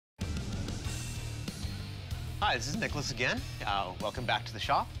Hi, this is Nicholas again. Welcome back to the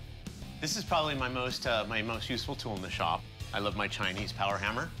shop. This is probably my most useful tool in the shop. I love my Chinese power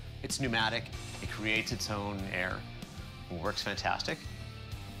hammer. It's pneumatic. It creates its own air. It works fantastic.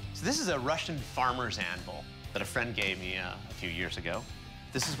 So this is a Russian farmer's anvil that a friend gave me a few years ago.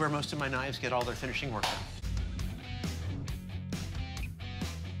 This is where most of my knives get all their finishing work done.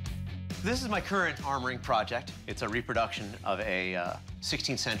 This is my current armoring project. It's a reproduction of a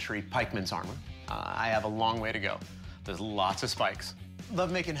 16th century pikeman's armor. I have a long way to go. There's lots of spikes. Love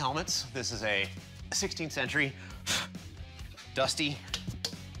making helmets. This is a 16th century dusty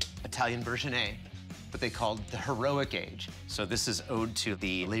Italian version A, what they called the heroic age. So this is ode to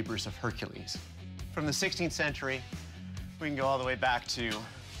the labors of Hercules. From the 16th century, we can go all the way back to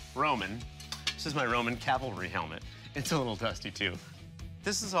Roman. This is my Roman cavalry helmet. It's a little dusty too.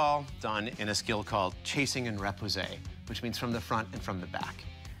 This is all done in a skill called chasing and repoussé, which means from the front and from the back.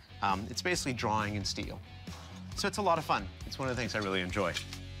 It's basically drawing in steel. So it's a lot of fun. It's one of the things I really enjoy.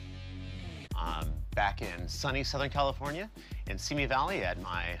 Back in sunny Southern California, in Simi Valley at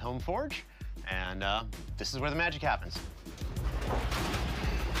my home forge, and this is where the magic happens.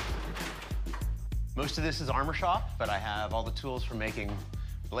 Most of this is armor shop, but I have all the tools for making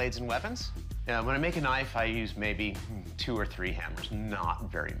blades and weapons. When I make a knife, I use maybe 2 or 3 hammers, not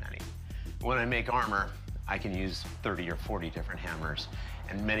very many. When I make armor, I can use 30 or 40 different hammers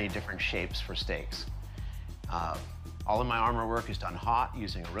and many different shapes for stakes. All of my armor work is done hot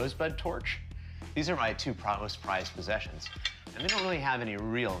using a rosebud torch. These are my 2 most prized possessions, and they don't really have any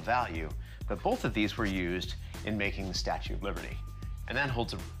real value, but both of these were used in making the Statue of Liberty, and that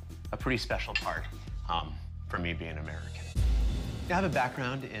holds a pretty special part for me being American. I have a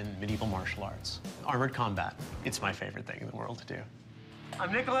background in medieval martial arts, armored combat. It's my favorite thing in the world to do.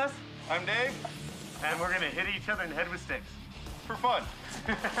 I'm Nicholas. I'm Dave. And we're gonna hit each other in the head with sticks. For fun.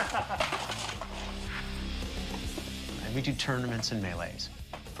 And we do tournaments and melees,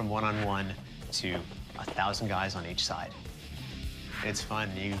 from 1-on-1 to 1,000 guys on each side. It's fun.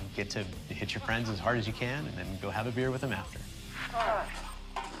 You get to hit your friends as hard as you can and then go have a beer with them after. All right.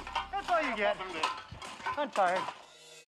 That's all you get. I'm tired.